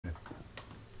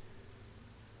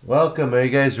Welcome. Are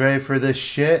you guys ready for this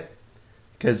shit?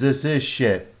 Because this is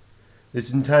shit.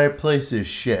 This entire place is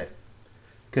shit.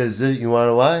 Because you want to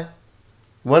know why? You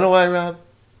want to know why, Rob?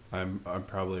 I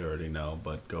probably already know,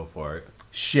 but go for it.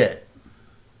 Shit.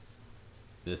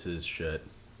 This is shit.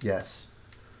 Yes.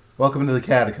 Welcome to the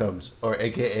catacombs, or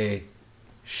AKA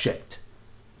shit.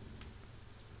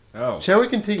 Oh, Shall we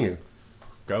continue?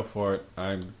 go for it.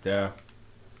 Yeah.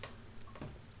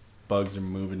 Bugs are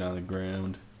moving on the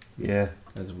ground. Yeah.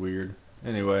 That's weird.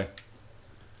 Anyway.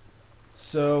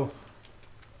 So,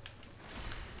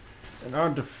 in our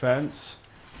defense,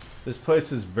 this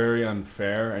place is very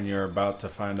unfair, and you're about to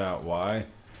find out why.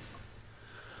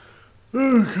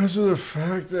 Because of the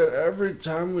fact that every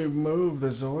time we move,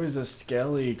 there's always a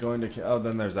skelly going to... Oh,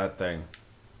 then there's that thing.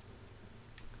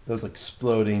 Those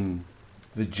exploding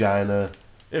vagina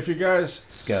If you guys...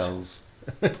 skulls.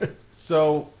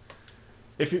 So,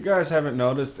 if you guys haven't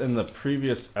noticed in the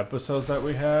previous episodes that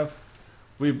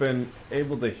we've been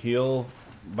able to heal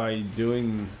by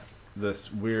doing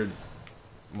this weird,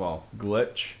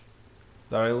 glitch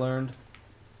that I learned.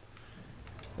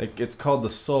 It's called the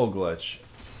soul glitch.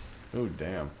 Ooh,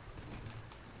 damn.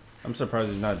 I'm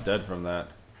surprised he's not dead from that.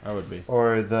 I would be.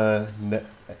 Or the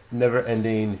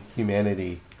never-ending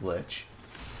humanity glitch.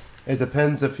 It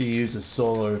depends if you use a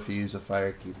soul or if you use a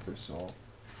firekeeper soul.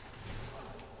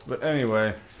 But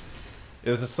anyway,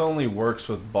 this only works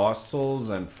with boss souls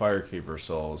and firekeeper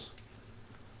souls.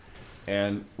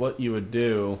 And what you would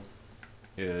do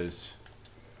is...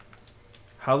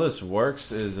 How this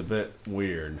works is a bit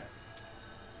weird.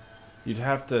 You'd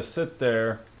have to sit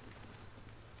there...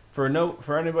 For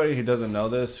anybody who doesn't know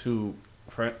this,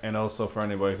 and also for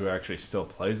anybody who actually still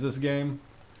plays this game,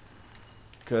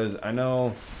 because I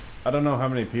don't know how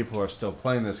many people are still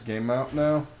playing this game out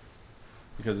now,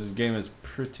 because this game is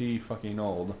pretty fucking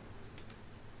old,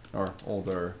 or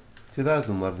older.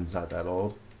 2011's not that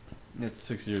old. It's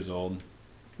 6 years old.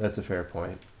 That's a fair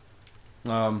point.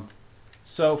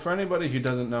 So for anybody who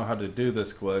doesn't know how to do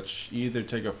this glitch, you either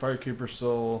take a firekeeper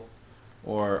soul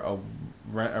or a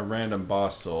random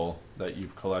boss soul that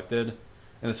you've collected.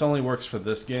 And this only works for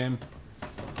this game.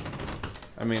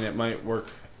 I mean, it might work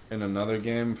in another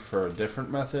game for a different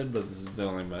method, but this is the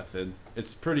only method.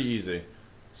 It's pretty easy.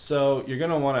 So you're going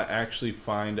to want to actually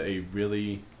find a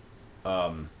really...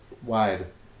 wide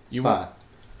spot.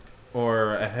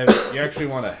 Or a heavy... You actually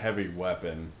want a heavy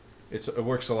weapon. It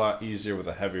works a lot easier with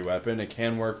a heavy weapon. It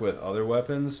can work with other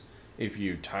weapons if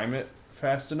you time it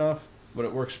fast enough, but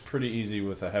it works pretty easy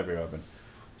with a heavy weapon.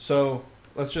 So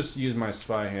let's just use my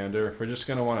spy hander. We're just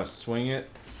going to want to swing it.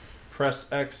 Press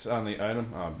X on the item.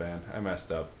 Oh man, I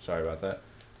messed up. Sorry about that.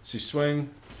 So you swing,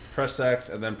 press X,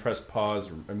 and then press pause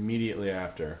immediately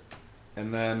after.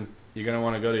 And then you're going to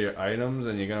want to go to your items,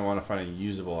 and you're going to want to find a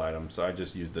usable item. So I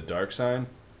just used the dark sign.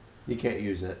 You can't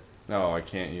use it. No, I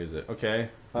can't use it. Okay.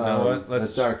 You know what?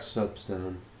 The dark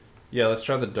soapstone. Yeah, let's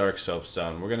try the dark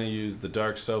soapstone. We're going to use the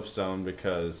dark soapstone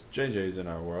because JJ's in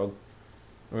our world.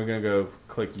 We're going to go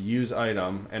click use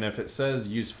item, and if it says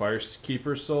use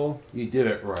firekeeper soul, You did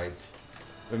it right.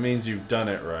 it means you've done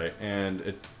it right.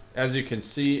 And as you can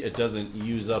see, it doesn't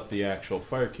use up the actual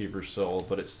firekeeper soul,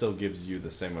 but it still gives you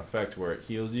the same effect where it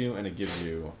heals you and it gives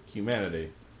you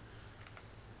humanity.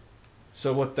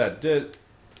 So what that did...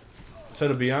 So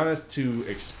to be honest, to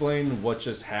explain what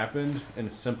just happened in a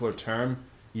simpler term,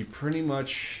 you pretty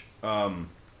much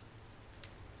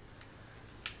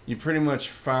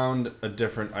found a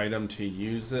different item to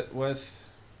use it with,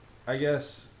 I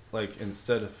guess. Like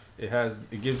instead of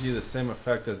it gives you the same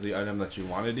effect as the item that you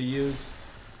wanted to use,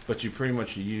 but you pretty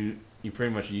much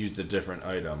used a different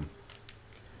item.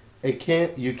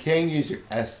 You can use your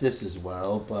Estus as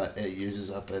well, but it uses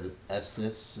up an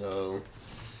Estus, so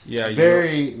Yeah,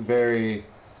 it's very.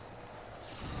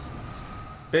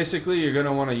 Basically, you're going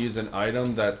to want to use an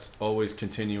item that's always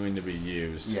continuing to be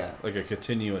used. Yeah. Like a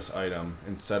continuous item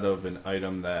instead of an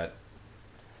item that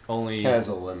only Has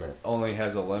a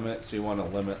limit. So you want a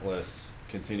limitless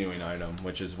continuing item,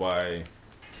 which is why,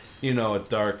 a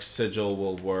dark sigil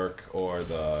will work, or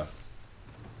If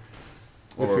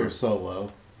you're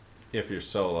solo. If you're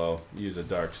solo, use a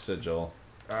dark sigil.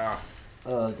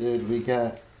 Oh, dude, we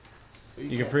got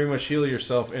You can pretty much heal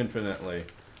yourself infinitely.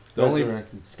 The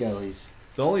resurrected skellies.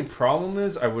 only problem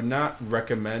is I would not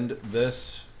recommend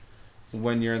this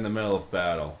when you're in the middle of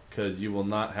battle, because you will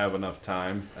not have enough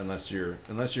time unless you're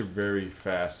very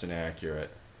fast and accurate.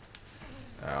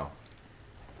 Ow.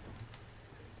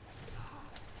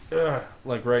 Ugh,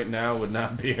 like right now would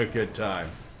not be a good time.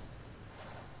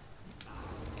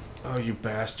 Oh, you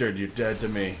bastard, you're dead to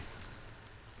me.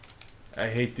 I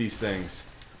hate these things.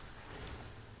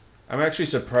 I'm actually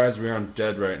surprised we aren't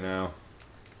dead right now.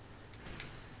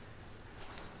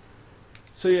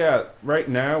 So yeah, right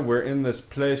now we're in this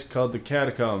place called the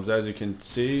Catacombs. As you can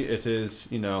see, it is,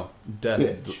 you know, death.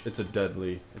 Bitch. It's a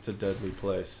deadly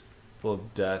place, full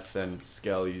of death and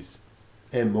skellies.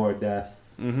 And more death.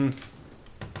 I'm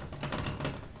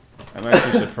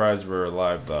actually surprised we're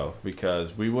alive though,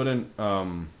 because we wouldn't.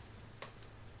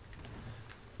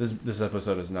 This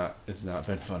episode has not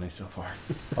been funny so far.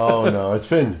 Oh no, it's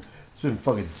been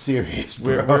fucking serious,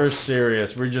 bro. We're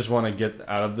serious. We just want to get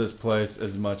out of this place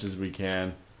as much as we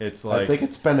can. It's like I think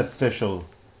it's beneficial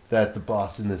that the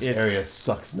boss in this area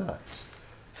sucks nuts.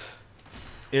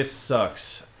 It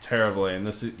sucks terribly, and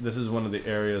this is one of the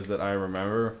areas that I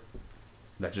remember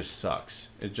that just sucks.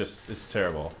 It's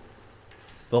terrible.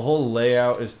 The whole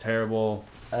layout is terrible.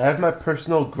 I have my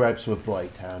personal gripes with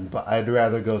Blighttown, but I'd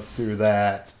rather go through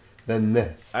that than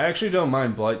this. I actually don't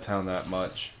mind Blighttown that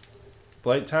much.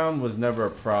 Blighttown was never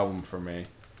a problem for me.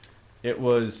 It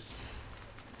was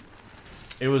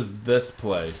this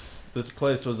place. This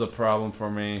place was a problem for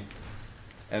me.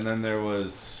 And then there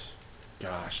was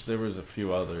a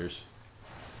few others.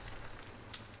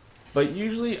 But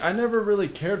usually I never really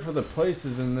cared for the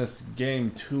places in this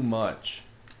game too much.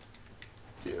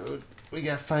 Dude, we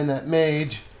gotta find that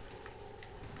mage.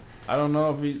 I don't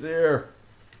know if he's here.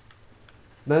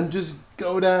 Then just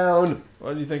go down.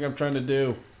 What do you think I'm trying to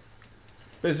do?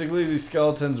 Basically, these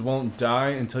skeletons won't die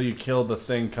until you kill the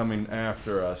thing coming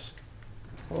after us.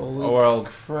 Holy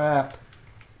crap.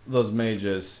 Those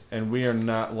mages. And we are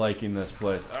not liking this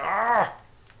place. Ah!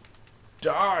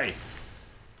 Die!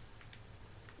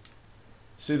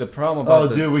 See, the problem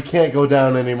about dude, we can't go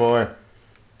down anymore.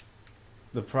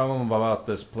 The problem about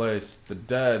this place, the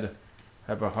dead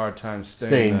have a hard time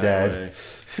staying that dead.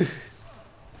 way.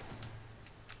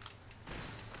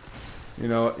 You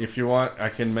know, if you want, I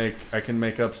can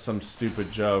make up some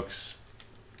stupid jokes.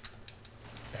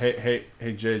 Hey,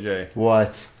 JJ.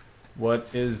 What? What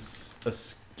is a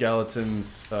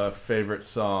skeleton's favorite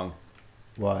song?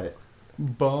 What?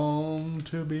 Born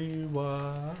to be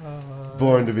wild.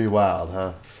 Born to be wild,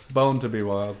 huh? Bone to be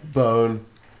wild. Bone.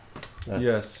 That's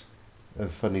Yes. a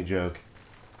funny joke.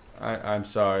 I'm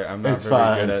sorry. I'm not It's very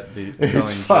fine. good at It's telling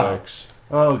fine. jokes.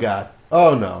 Oh god.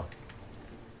 Oh no.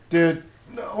 Dude,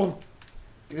 no.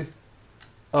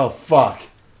 Oh fuck.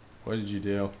 What did you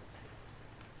do?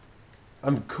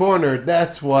 I'm cornered,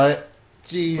 that's what.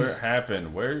 Jeez. What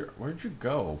happened? Where'd you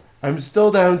go? I'm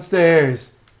still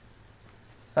downstairs.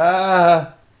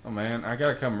 Ah. Oh man, I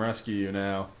gotta come rescue you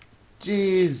now.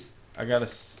 Jeez. I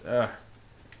gotta.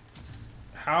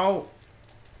 How?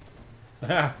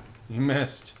 Ah, you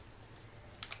missed.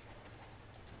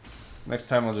 Next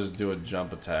time I'll just do a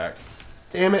jump attack.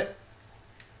 Damn it.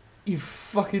 You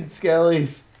fucking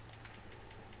skellies.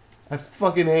 I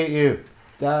fucking hate you.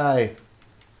 Die.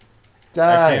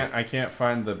 Die. I can't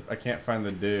find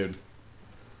the dude.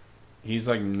 He's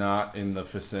like not in the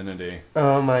vicinity.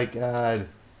 Oh my god.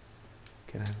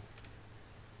 Can I?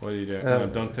 What are you doing? No,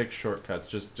 don't take shortcuts.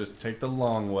 Just take the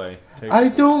long way. I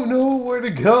don't know where to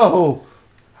go.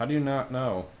 How do you not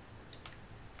know?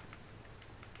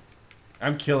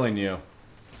 I'm killing you.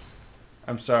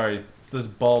 I'm sorry. This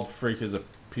bald freak is a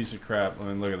piece of crap. I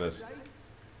mean, look at this.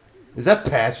 Is that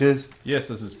Patches? Yes,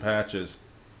 this is Patches.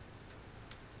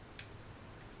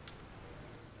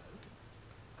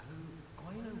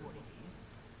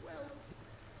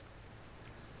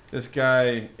 This guy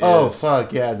is... Oh,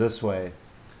 fuck, yeah, this way.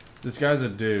 This guy's a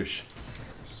douche.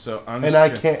 So I'm And just I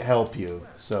gonna- can't help you,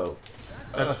 so...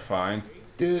 That's fine.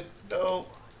 Dude, no.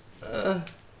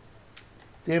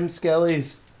 Damn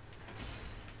skellies.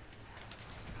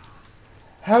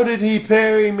 How did he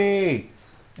parry me?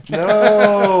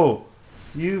 No!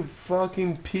 You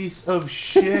fucking piece of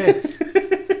shit.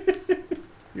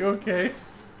 You okay?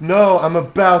 No, I'm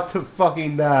about to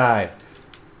fucking die.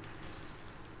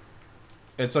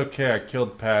 It's okay, I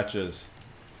killed Patches.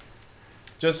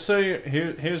 Just so you...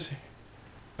 Here's...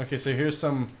 Okay, so here's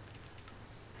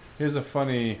a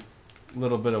funny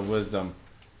little bit of wisdom.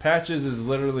 Patches is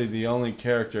literally the only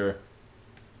character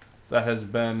that has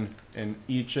been in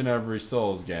each and every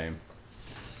Souls game.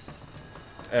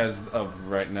 As of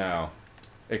right now.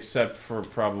 Except for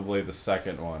probably the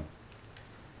second one.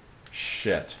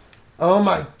 Shit. Oh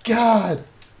my god.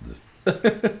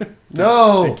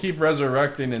 No. They keep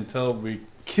resurrecting until we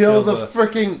Kill the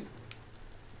freaking...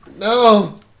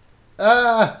 No.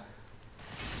 Ah.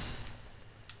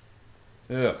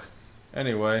 Ugh.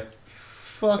 Anyway.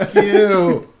 Fuck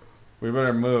you. We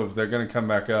better move. They're gonna come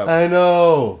back up. I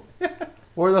know.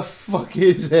 Where the fuck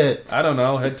is it? I don't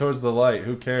know. Head towards the light.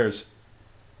 Who cares?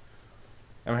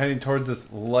 I'm heading towards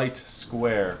this light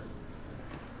square.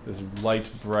 This light,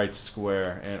 bright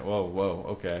square. And whoa, whoa,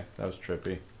 okay. That was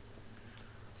trippy.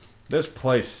 This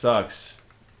place sucks.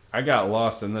 I got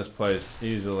lost in this place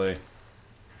easily.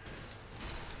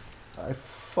 I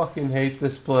fucking hate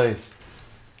this place.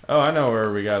 Oh, I know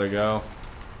where we gotta go.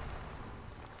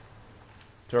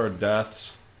 To our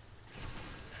deaths.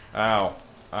 Ow.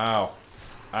 Ow.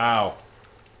 Ow.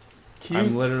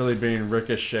 I'm literally being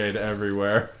ricocheted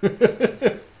everywhere.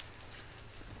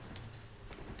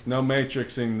 No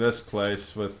matrixing this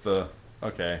place with the...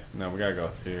 Okay, no, we gotta go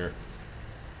here.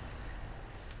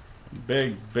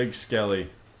 Big skelly.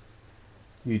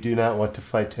 You do not want to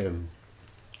fight him.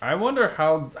 I wonder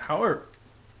how are...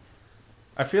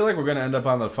 I feel like we're gonna end up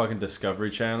on the fucking Discovery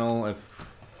Channel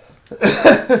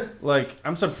if... Like,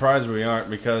 I'm surprised we aren't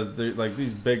because they're like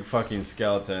these big fucking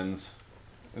skeletons.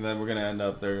 And then we're gonna end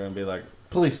up, they're gonna be like...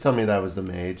 Please tell me that was the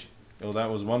mage. Well, that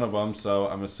was one of them, so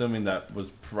I'm assuming that was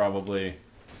probably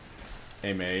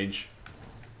a mage.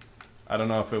 I don't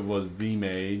know if it was the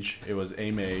mage. It was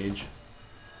a mage.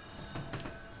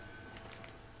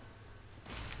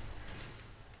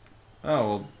 Oh,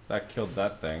 well, that killed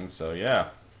that thing, so yeah.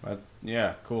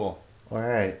 Yeah, cool.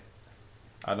 Alright.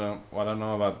 I don't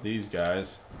know about these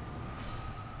guys.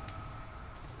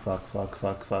 Fuck.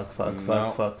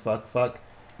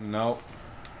 Nope.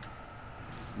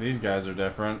 These guys are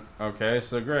different. Okay,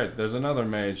 so great. There's another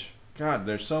mage. God,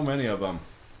 there's so many of them.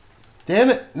 Damn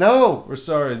it, no! We're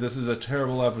sorry, this is a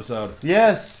terrible episode.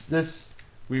 Yes, this...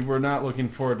 We were not looking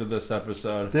forward to this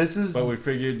episode. This is... But we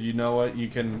figured, you know what, you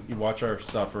can watch our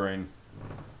suffering.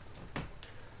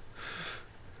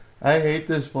 I hate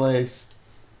this place.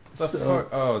 What the fuck?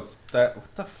 Oh, it's that...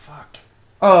 What the fuck?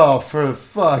 Oh, for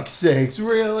fuck's sakes,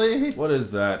 really? What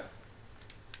is that?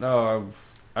 No,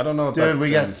 I don't know what Dude, that we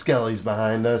thing... got skellies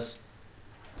behind us.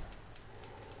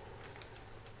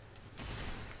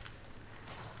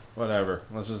 Whatever.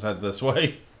 Let's just head this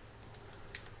way.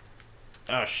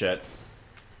 Oh, shit.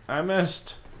 I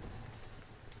missed.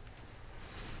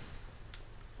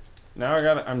 Now I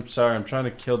gotta... I'm sorry, I'm trying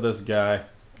to kill this guy.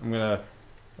 I'm gonna...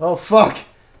 Oh, fuck!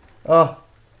 Oh.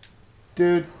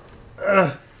 Dude.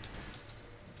 Ugh.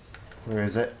 Where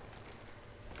is it?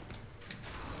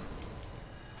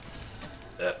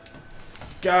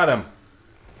 Got him.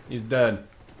 He's dead.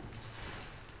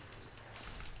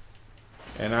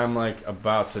 And I'm like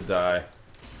about to die.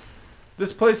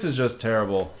 This place is just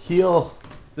terrible. Heal.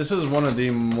 This is one of the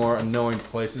more annoying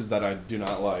places that I do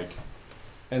not like.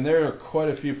 And there are quite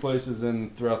a few places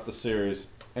throughout the series.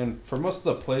 And for most of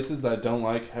the places that I don't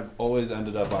like have always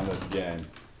ended up on this game.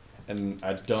 And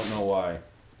I don't know why.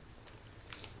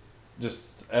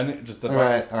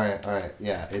 Alright.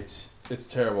 Yeah, it's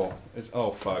terrible. It's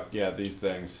oh fuck, yeah, these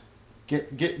things.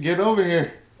 Get over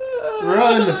here.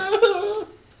 Run.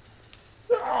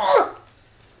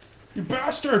 You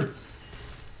bastard!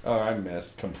 Oh, I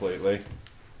missed completely.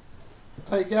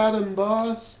 I got him,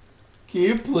 boss. Can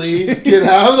you please get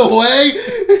out of the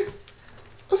way?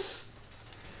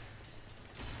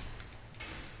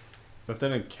 That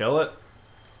didn't kill it?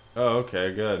 Oh,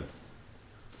 okay, good.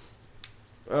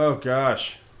 Oh,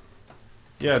 gosh.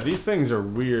 Yeah, these things are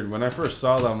weird. When I first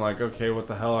saw them, I'm like, okay, what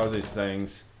the hell are these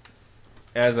things?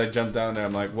 As I jumped down there,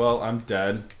 I'm like, well, I'm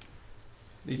dead.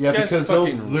 These yeah, guys because they'll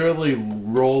literally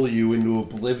roll you into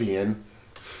oblivion.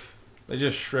 They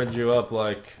just shred you up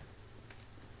like,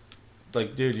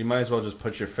 dude, you might as well just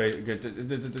put your face... You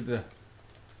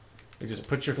just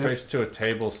put your face to a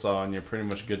table saw and you're pretty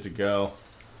much good to go.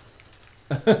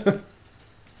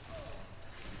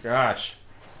 Gosh.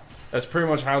 That's pretty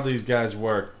much how these guys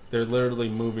work. They're literally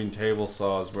moving table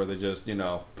saws where they just, you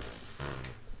know...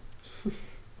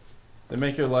 They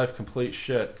make your life complete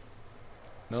shit.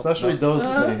 Nope, Especially nope. those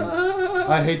things.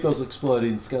 I hate those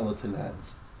exploding skeleton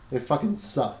heads. They fucking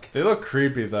suck. They look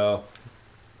creepy, though.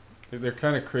 They're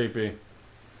kind of creepy.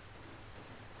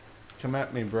 Come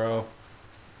at me, bro.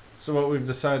 So what we've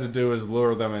decided to do is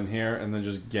lure them in here and then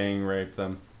just gang rape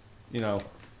them. You know,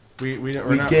 we're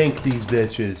not gank these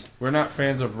bitches. We're not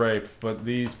fans of rape, but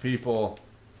these people,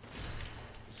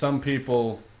 some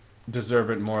people deserve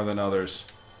it more than others.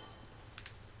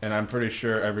 And I'm pretty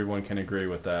sure everyone can agree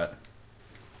with that.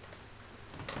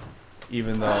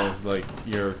 Even though, like,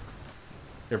 you're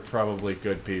probably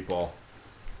good people.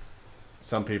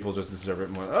 Some people just deserve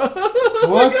it more.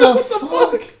 What the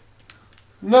fuck?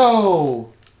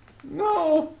 No!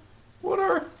 No!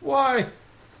 Why?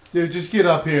 Dude, just get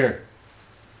up here.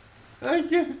 I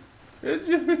can't.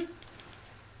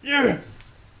 Yeah!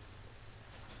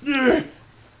 Yeah!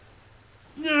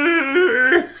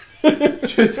 Yeah!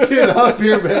 Just get up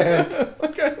here, man.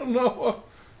 Like, I don't know.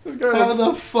 This guy How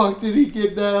the fuck did he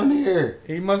get down here?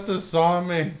 He must have saw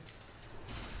me.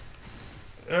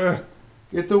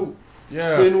 Get the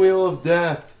Yeah. spin wheel of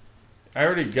death. I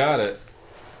already got it.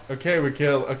 Okay, we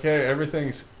killed. Okay,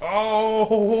 everything's.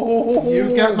 Oh!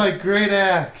 You got my great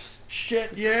axe.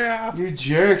 Shit, yeah! You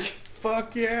jerk.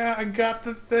 Fuck yeah, I got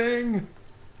the thing!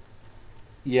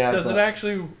 Yeah. Does it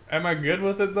actually. Am I good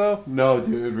with it though? No,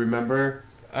 dude. Remember?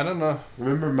 I don't know.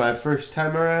 Remember my first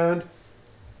time around?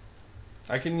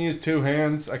 I can use two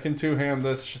hands. I can two-hand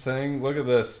this thing. Look at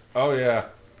this. Oh yeah.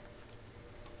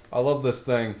 I love this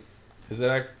thing. Is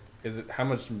it how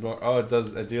much more? Oh, it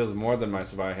does. It deals more than my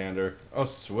Spy-Hander. Oh,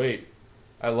 sweet.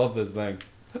 I love this thing.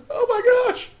 Oh my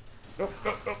gosh! Oh,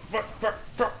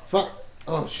 fuck. Fuck.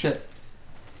 Oh shit.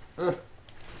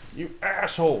 You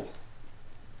asshole.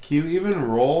 Can you even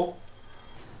roll?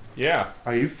 Yeah.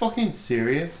 Are you fucking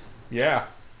serious? Yeah.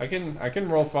 I can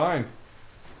roll fine.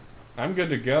 I'm good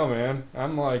to go, man.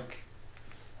 I'm like,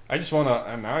 I just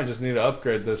wanna. Now I just need to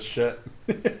upgrade this shit.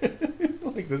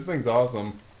 Like this thing's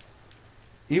awesome.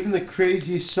 Even the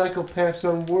craziest psychopaths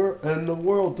in the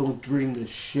world don't dream this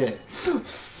shit.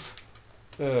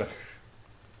 Ugh.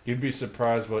 You'd be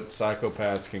surprised what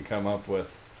psychopaths can come up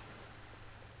with.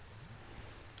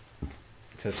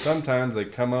 Because sometimes they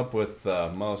come up with the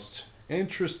most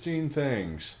interesting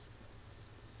things.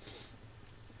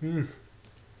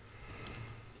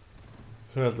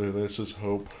 Sadly, this is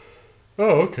hope.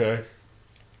 Oh, okay.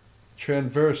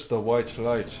 Traverse the white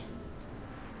light.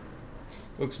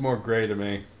 Looks more grey to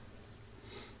me.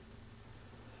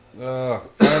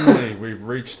 Finally, we've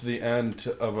reached the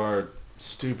end of our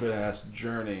stupid ass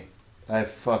journey. You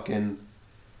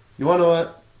wanna know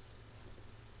what?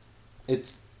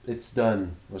 It's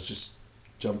done. Let's just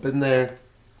jump in there.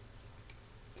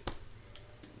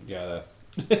 Gotta.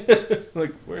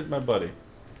 Like, where's my buddy?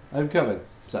 I'm coming.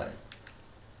 Sorry.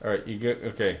 Alright,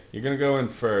 okay, you're gonna go in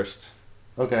first.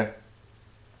 Okay.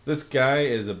 This guy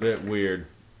is a bit weird.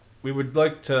 We would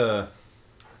like to...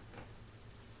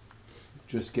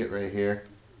 Just get right here.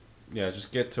 Yeah,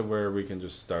 just get to where we can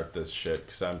just start this shit,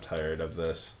 because I'm tired of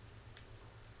this.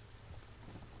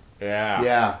 Yeah.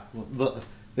 Yeah. Well, look,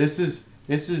 this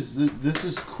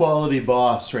is quality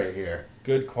boss right here.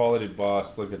 Good quality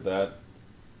boss, look at that.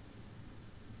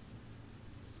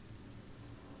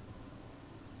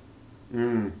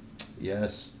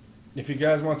 Yes. If you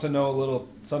guys want to know a little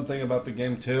something about the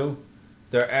game too,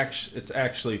 it's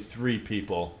actually 3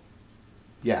 people.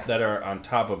 Yeah. That are on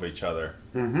top of each other.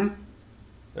 Mm-hmm.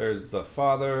 There's the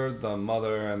father, the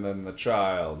mother, and then the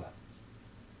child.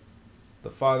 The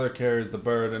father carries the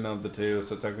burden of the 2,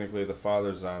 so technically the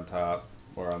father's on top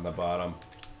or on the bottom.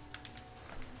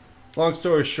 Long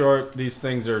story short, these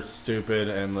things are stupid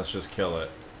and let's just kill it.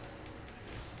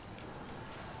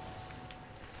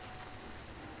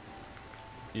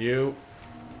 You?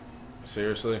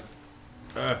 Seriously?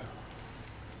 How?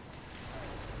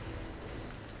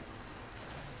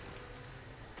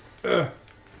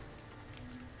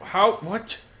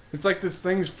 What? It's like this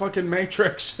thing's fucking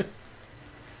Matrix.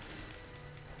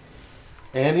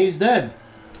 And he's dead.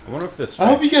 I wonder if this... I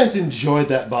hope you guys enjoyed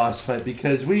that boss fight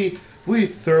because we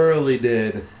thoroughly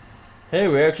did. Hey,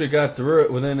 we actually got through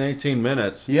it within 18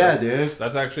 minutes. Yeah, dude.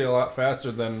 That's actually a lot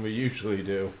faster than we usually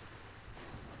do.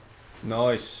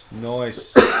 Nice.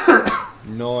 Nice.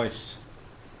 Nice.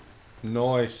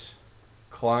 Nice.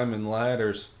 Climbing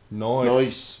ladders.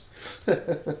 Nice. Nice.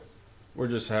 We're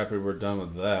just happy we're done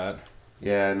with that.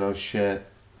 Yeah, no shit.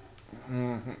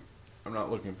 I'm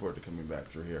not looking forward to coming back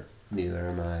through here. Neither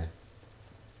am I.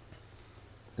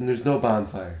 And there's no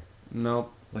bonfire.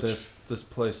 Nope. This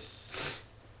place...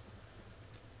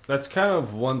 That's kind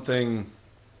of one thing...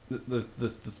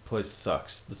 This place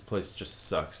sucks. This place just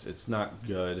sucks. It's not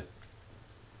good.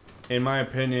 In my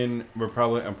opinion, I'm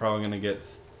probably gonna get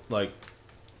like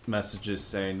messages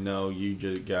saying, "No, you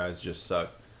guys just suck."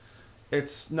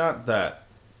 It's not that.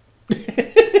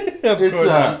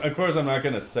 Of course, I'm not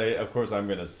gonna say. Of course, I'm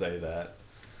gonna say that.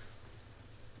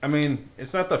 I mean,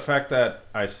 it's not the fact that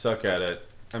I suck at it.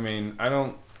 I mean,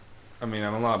 I'm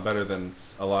a lot better than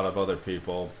a lot of other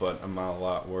people, but I'm a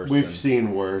lot worse. We've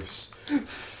seen worse.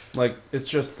 Like, it's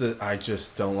just that I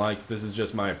just don't like. This is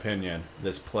just my opinion.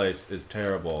 This place is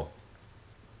terrible.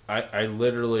 I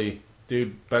literally,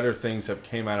 dude, better things have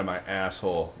came out of my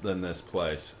asshole than this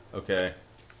place. Okay.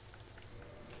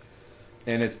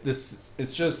 And it's just A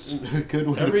good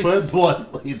way to put it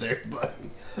bluntly there,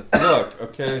 buddy. Look,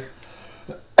 okay.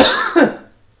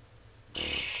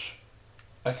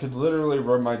 I could literally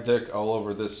run my dick all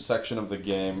over this section of the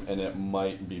game, and it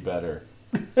might be better.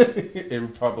 It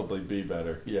would probably be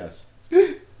better, yes.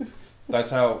 That's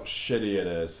how shitty it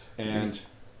is. And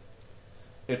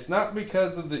It's not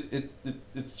because of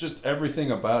it's just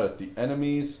everything about it. The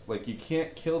enemies, like you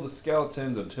can't kill the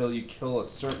skeletons until you kill a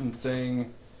certain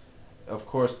thing. Of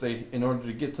course, in order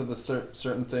to get to the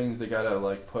certain things, they gotta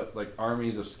like put like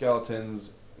armies of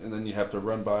skeletons, and then you have to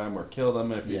run by them or kill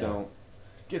them if you don't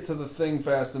get to the thing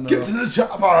fast enough. Get to the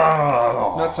chopper!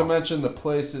 Not to mention the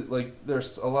place, like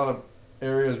there's a lot of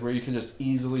areas where you can just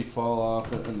easily fall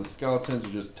off, and the skeletons are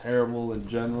just terrible in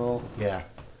general. Yeah.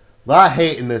 A lot of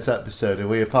hate in this episode, and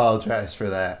we apologize for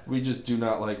that. We just do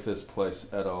not like this place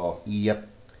at all. Yep.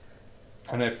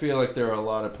 And I feel like there are a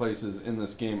lot of places in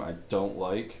this game I don't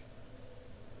like.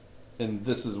 And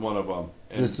this is one of them.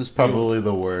 And this is probably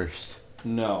the worst.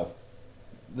 No.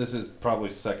 This is probably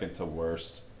second to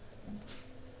worst.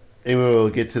 And we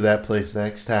will get to that place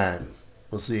next time.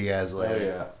 We'll see you guys later. Oh,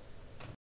 yeah.